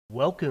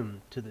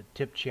Welcome to the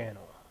tip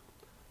channel.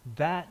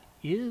 That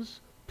is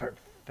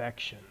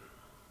perfection.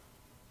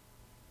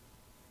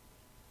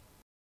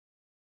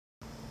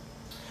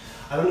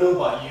 I don't know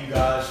about you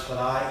guys, but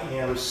I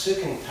am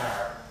sick and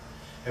tired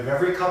of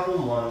every couple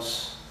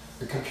months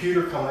the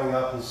computer coming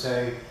up and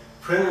say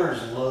printer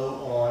is low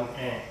on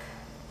ink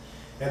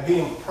and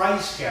being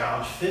price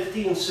gouged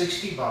 50 and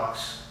 60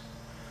 bucks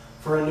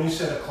for a new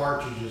set of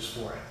cartridges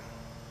for it.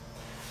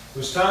 It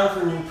was time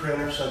for a new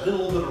printer, so I did a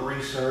little bit of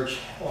research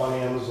on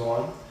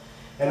Amazon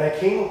and I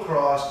came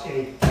across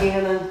a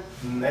Canon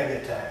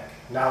Megatank.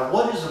 Now,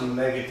 what is a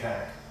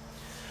Megatank?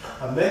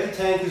 A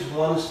Megatank is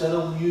one, instead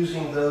of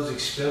using those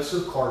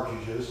expensive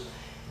cartridges,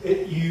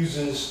 it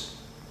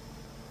uses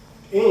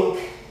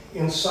ink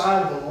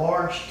inside of a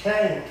large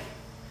tank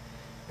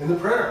in the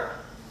printer.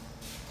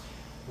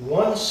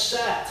 One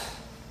set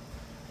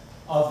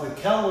of the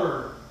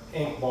Keller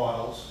ink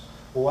bottles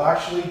will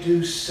actually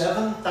do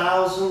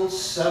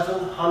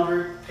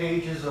 7,700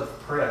 pages of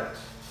print.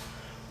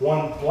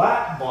 One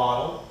black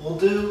bottle will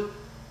do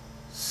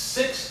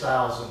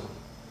 6,000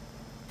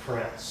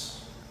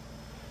 prints.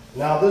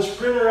 Now this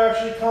printer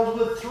actually comes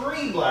with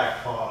 3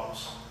 black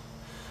bottles.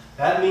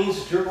 That means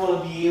that you're going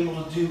to be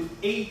able to do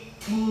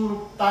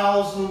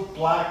 18,000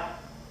 black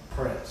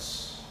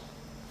prints.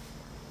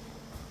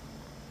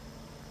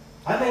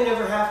 I may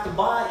never have to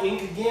buy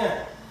ink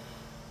again.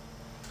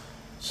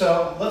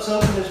 So let's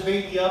open this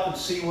baby up and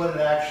see what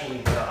it actually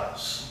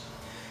does.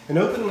 In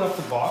opening up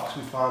the box,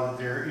 we find that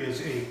there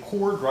is a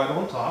cord right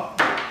on top,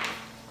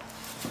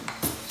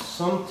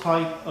 some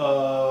type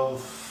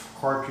of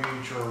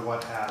cartridge or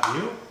what have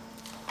you,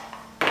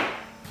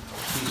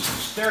 piece of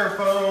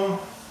styrofoam,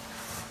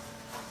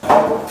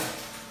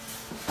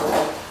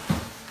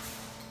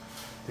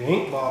 the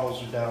ink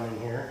bottles are down in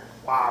here.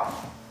 Wow,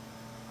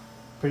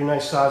 pretty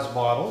nice sized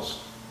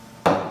bottles.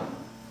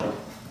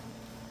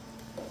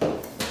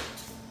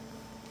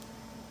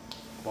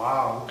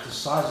 Wow, look at the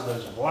size of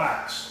those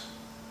blacks.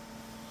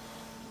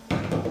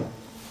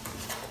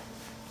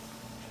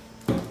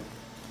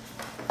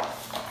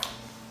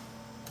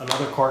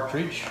 Another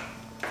cartridge.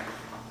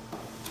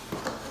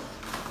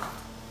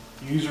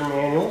 User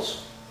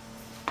manuals.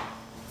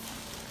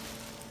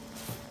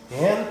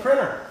 And the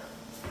printer.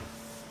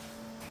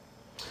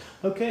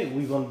 Okay,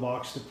 we've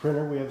unboxed the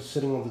printer. We have it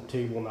sitting on the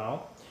table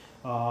now.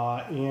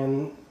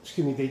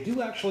 They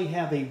do actually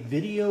have a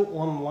video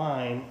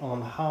online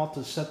on how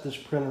to set this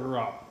printer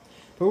up.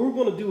 But we're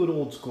going to do it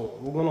old school.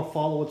 We're going to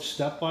follow it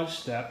step by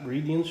step,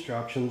 read the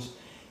instructions,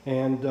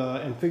 and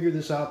figure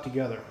this out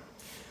together.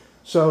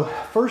 So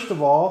first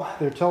of all,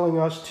 they're telling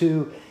us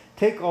to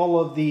take all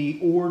of the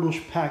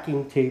orange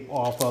packing tape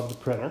off of the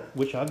printer,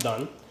 which I've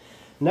done.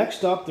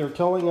 Next up, they're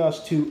telling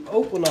us to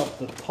open up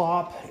the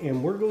top,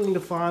 and we're going to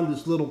find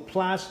this little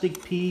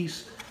plastic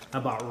piece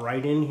about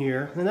right in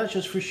here, and that's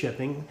just for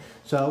shipping.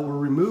 So we're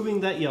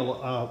removing that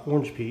yellow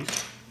orange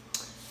piece.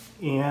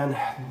 And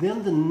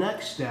then the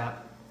next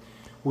step,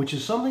 which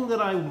is something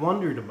that I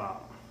wondered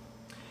about.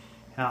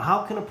 Now,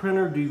 how can a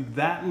printer do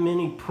that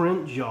many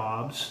print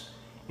jobs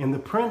and the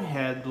print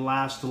head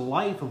last the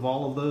life of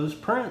all of those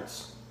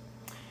prints?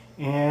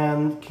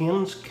 And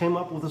Canon's came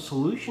up with a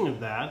solution of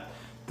that.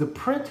 The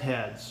print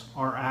heads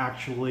are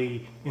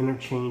actually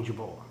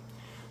interchangeable.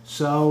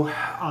 So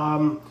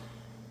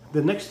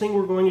the next thing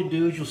we're going to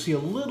do is you'll see a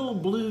little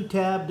blue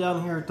tab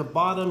down here at the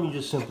bottom. You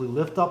just simply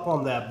lift up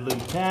on that blue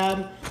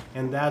tab,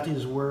 and that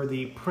is where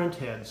the print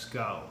heads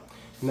go.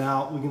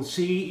 Now we can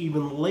see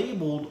even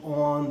labeled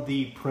on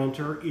the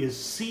printer is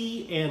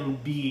C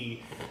and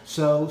B.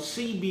 So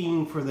C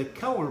being for the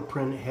color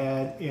print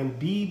head and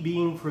B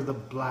being for the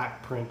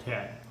black print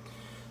head.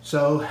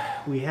 So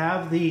we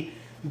have the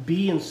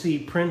B and C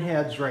print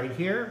heads right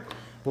here.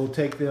 We'll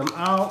take them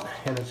out,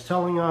 and it's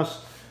telling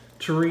us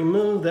to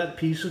remove that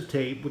piece of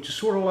tape, which is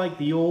sort of like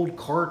the old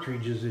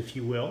cartridges, if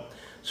you will.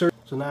 So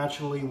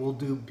naturally we'll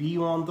do B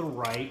on the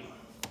right,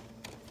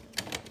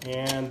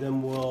 and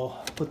then we'll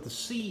put the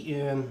C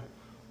in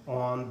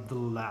on the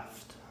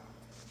left.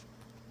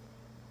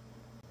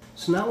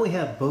 So now we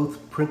have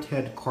both print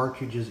head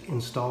cartridges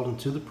installed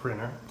into the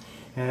printer,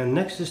 and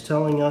next is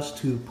telling us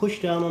to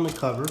push down on the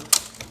cover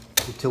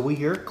until we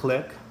hear a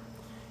click.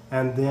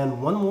 And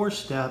then one more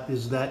step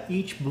is that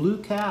each blue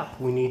cap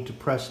we need to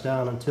press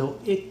down until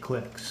it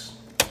clicks.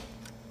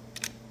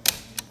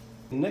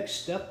 The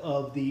next step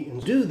of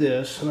do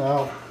this,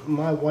 now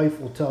my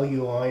wife will tell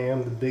you I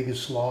am the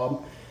biggest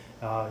slob.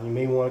 You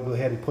may want to go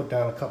ahead and put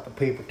down a couple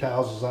paper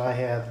towels as I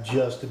have,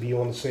 just to be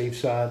on the safe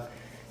side.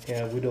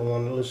 And we don't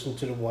want to listen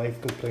to the wife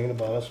complain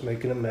about us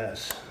making a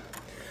mess.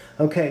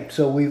 Okay,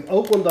 so we've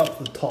opened up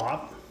the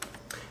top.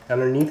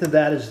 Underneath of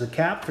that is the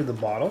cap for the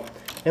bottle,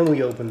 and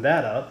we open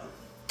that up.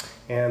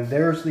 And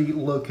there's the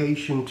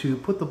location to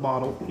put the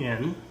bottle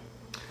in.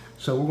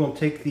 So we're going to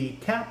take the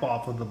cap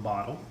off of the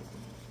bottle.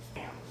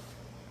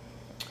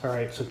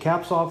 Alright, so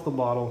cap's off the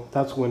bottle.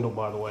 That's window,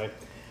 by the way.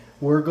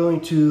 We're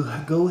going to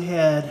go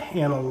ahead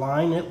and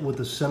align it with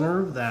the center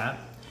of that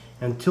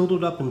and tilt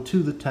it up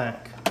into the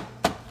tank.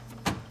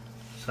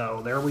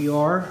 So there we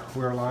are,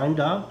 we're lined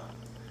up.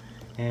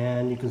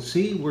 And you can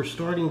see we're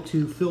starting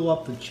to fill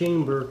up the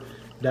chamber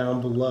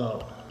down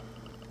below.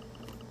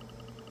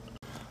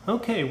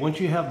 Okay, once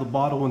you have the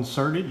bottle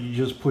inserted, you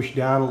just push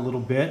down a little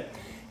bit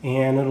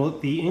and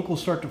the ink will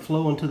start to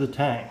flow into the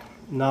tank.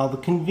 Now the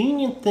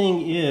convenient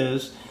thing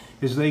is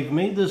they've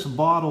made this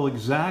bottle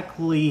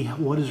exactly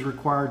what is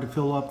required to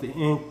fill up the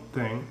ink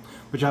thing,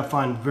 which I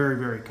find very,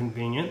 very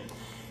convenient.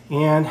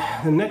 And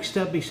the next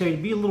step, they say,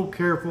 be a little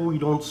careful you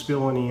don't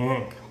spill any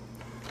ink.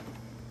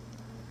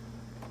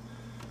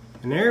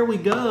 And there we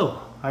go.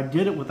 I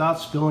did it without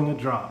spilling a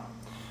drop.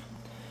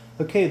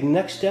 Okay, the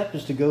next step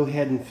is to go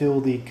ahead and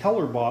fill the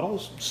color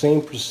bottles.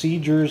 Same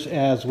procedures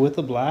as with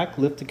the black.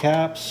 Lift the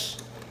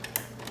caps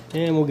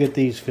and we'll get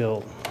these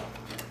filled.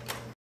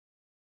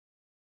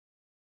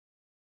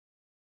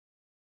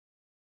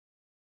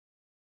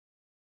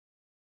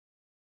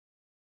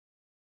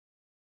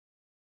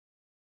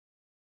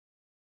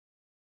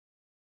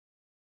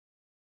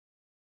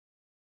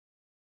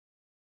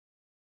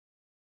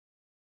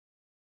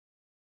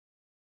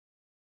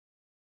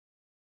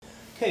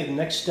 Okay, the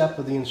next step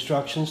of the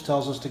instructions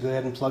tells us to go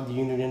ahead and plug the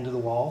unit into the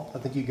wall. I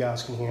think you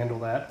guys can handle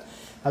that.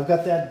 I've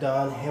got that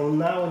done, and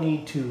now I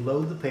need to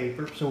load the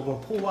paper. So we're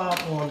going to pull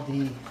out on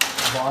the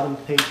bottom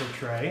paper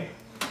tray,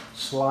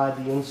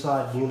 slide the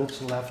inside units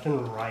left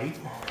and right,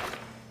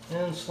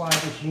 and slide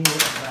this unit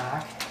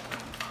back.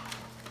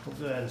 We'll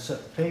go ahead and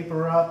set the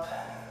paper up.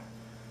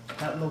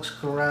 That looks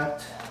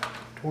correct.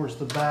 Towards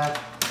the back,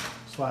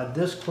 slide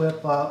this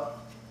clip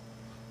up,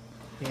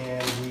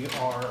 and we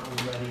are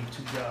ready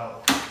to go.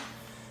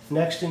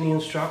 Next in the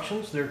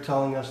instructions, they're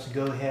telling us to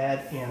go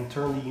ahead and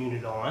turn the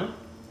unit on.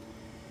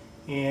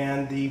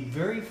 And the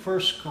very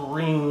first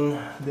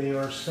screen, they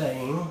are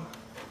saying,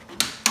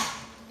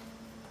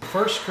 the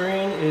first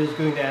screen is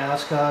going to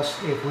ask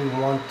us if we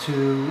want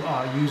to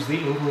use the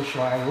English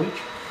language.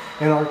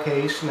 In our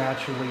case,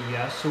 naturally,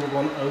 yes, so we're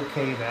going to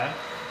OK that.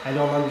 I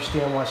don't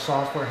understand why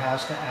software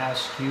has to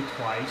ask you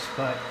twice,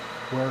 but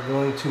we're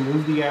going to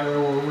move the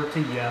arrow over to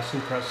yes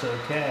and press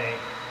OK.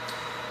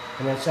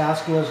 And it's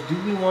asking us, do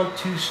we want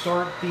to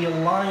start the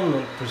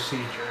alignment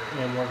procedure?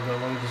 And we're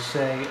going to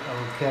say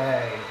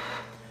OK.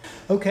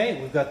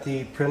 Okay, we've got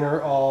the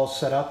printer all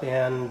set up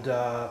and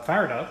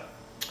fired up.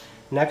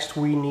 Next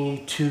we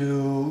need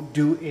to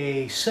do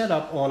a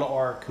setup on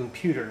our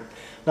computer.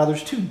 Now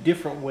there's two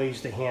different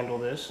ways to handle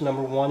this.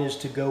 Number one is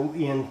to go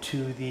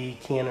into the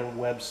Canon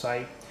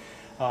website,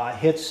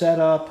 hit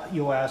setup,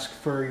 you'll ask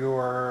for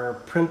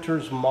your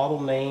printer's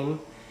model name.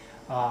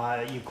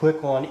 You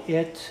click on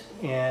it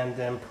and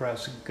then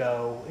press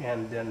go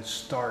and then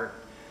start.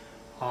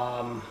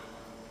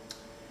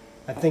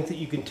 I think that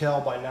you can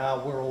tell by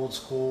now we're old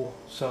school,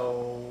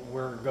 so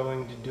we're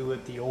going to do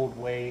it the old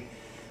way.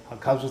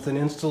 It comes with an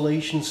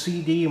installation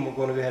CD and we're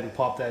going to go ahead and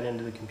pop that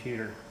into the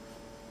computer.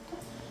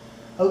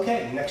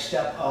 Okay, next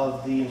step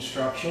of the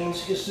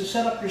instructions is to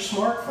set up your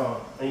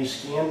smartphone. Now you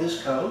scan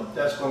this code,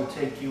 that's going to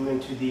take you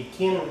into the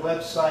Canon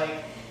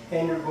website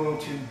and you're going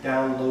to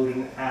download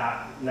an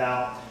app.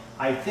 Now,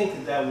 I think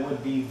that that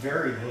would be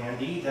very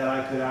handy, that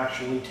I could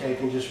actually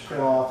take and just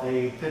print off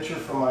a picture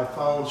from my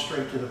phone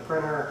straight to the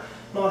printer,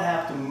 not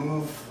have to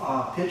move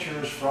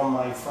pictures from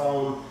my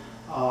phone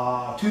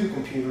to the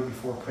computer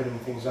before printing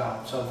things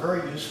out. So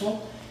very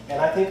useful, and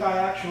I think I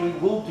actually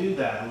will do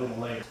that a little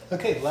later.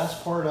 Okay, the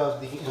last part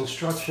of the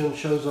instruction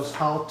shows us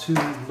how to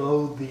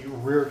load the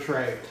rear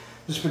tray.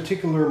 This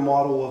particular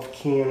model of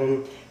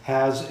Canon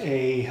has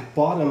a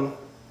bottom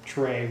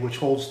tray which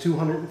holds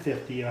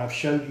 250, and I've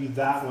showed you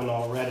that one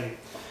already.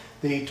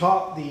 The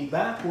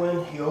back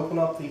one, you open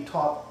up the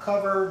top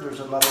cover, there's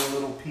another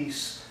little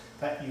piece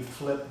that you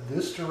flip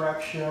this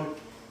direction,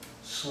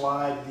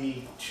 slide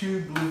the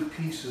two blue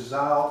pieces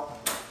out,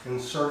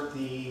 insert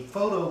the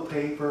photo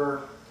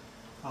paper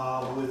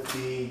with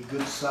the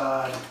good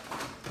side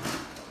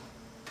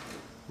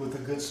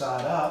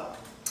up,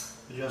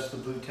 adjust the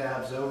blue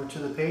tabs over to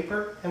the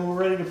paper, and we're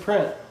ready to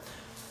print.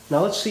 Now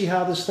let's see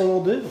how this thing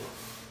will do.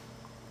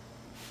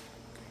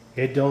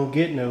 It don't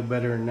get no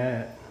better than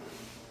that.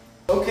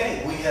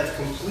 Okay, we have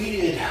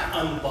completed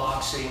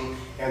unboxing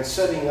and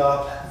setting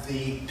up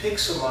the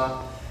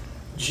Pixma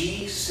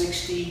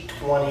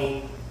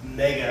G6020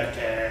 Mega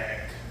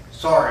Tank.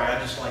 Sorry, I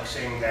just like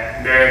saying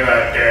that.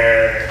 Mega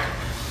Tank.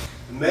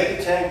 The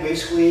Mega Tank,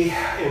 basically,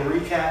 in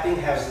recapping,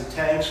 has the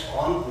tanks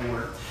on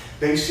board.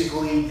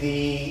 Basically,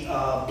 the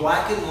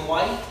black and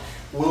white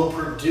will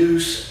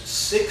produce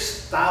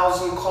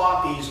 6,000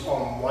 copies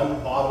on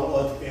one bottle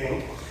of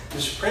ink.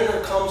 This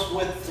printer comes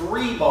with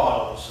 3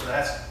 bottles, so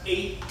that's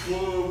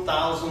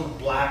 18,000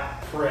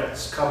 black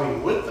prints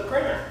coming with the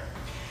printer.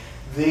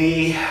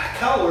 The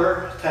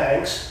color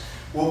tanks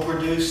will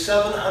produce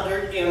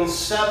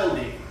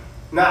 770.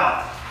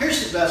 Now,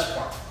 here's the best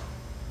part.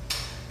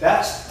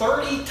 That's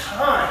 30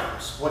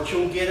 times what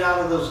you'll get out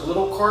of those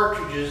little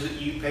cartridges that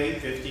you pay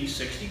 50,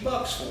 60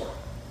 bucks for.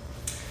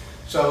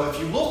 So if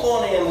you look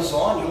on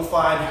Amazon, you'll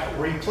find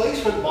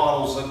replacement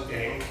bottles of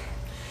ink,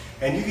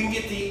 and you can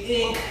get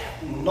the ink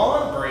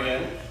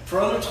non-brand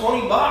for under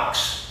 20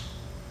 bucks.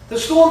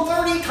 That's doing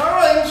 30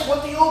 times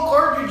what the old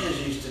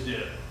cartridges used to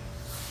do.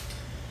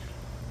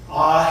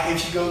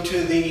 If you go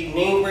to the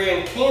name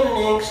brand Canon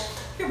inks,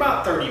 they're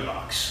about 30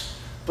 bucks.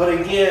 But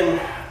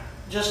again,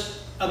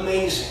 just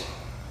amazing.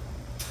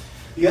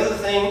 The other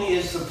thing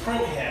is the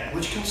print head,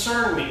 which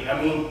concerned me.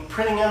 I mean,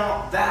 printing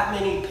out that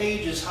many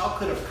pages, how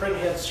could a print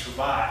head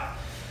survive?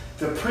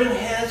 The print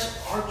heads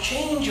are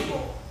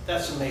changeable.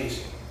 That's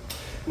amazing.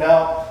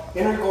 Now,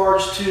 in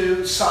regards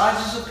to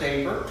sizes of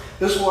paper,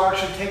 this will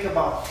actually take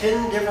about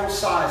 10 different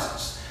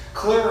sizes,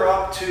 clear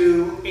up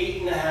to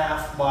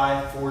 8.5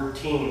 by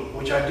 14,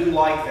 which I do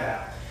like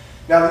that.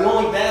 Now, the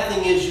only bad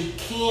thing is you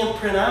can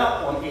print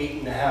out on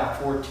 8.5,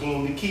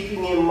 14, but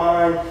keeping in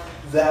mind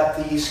that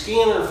the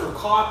scanner for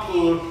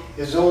copying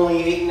is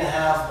only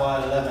 8.5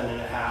 by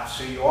 11.5,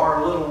 so you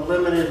are a little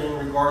limited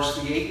in regards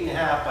to the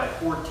 8.5 by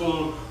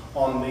 14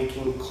 on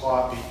making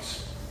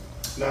copies.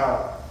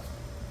 Now,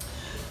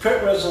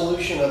 print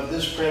resolution of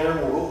this printer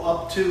will go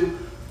up to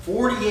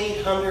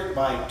 4800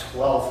 by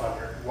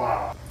 1200.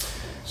 Wow.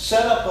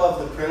 Setup of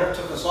the printer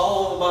took us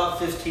all of about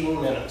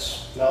 15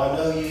 minutes. Now I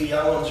know you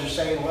young ones are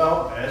saying,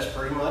 well, that's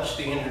pretty much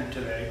standard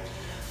today.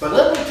 But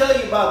let me tell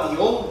you about the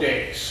old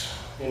days.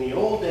 In the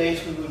old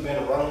days, we would have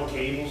been running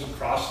cables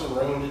across the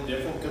room to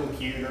different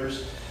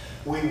computers.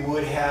 We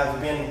would have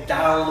been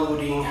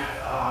downloading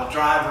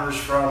drivers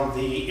from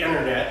the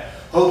internet,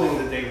 hoping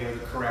that they were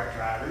the correct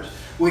drivers.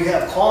 We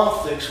have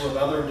conflicts with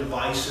other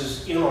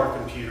devices in our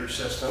computer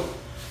system.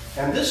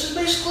 And this is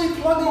basically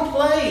plug and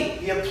play.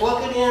 You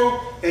plug it in,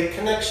 it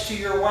connects to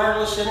your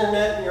wireless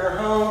internet in your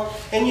home,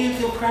 and you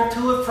can print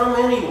to it from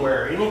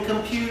anywhere. Any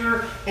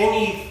computer,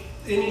 any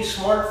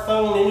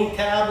smartphone, any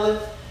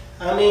tablet.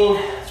 I mean,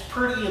 it's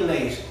pretty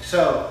amazing.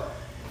 So,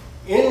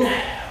 in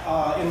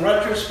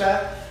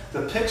retrospect,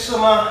 the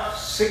Pixma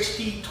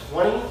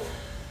G6020,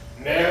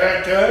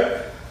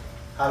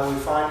 how do we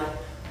find it?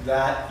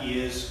 That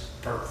is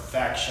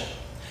perfection.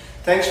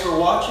 Thanks for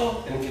watching,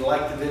 and if you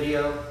liked the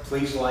video,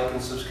 please like and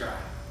subscribe.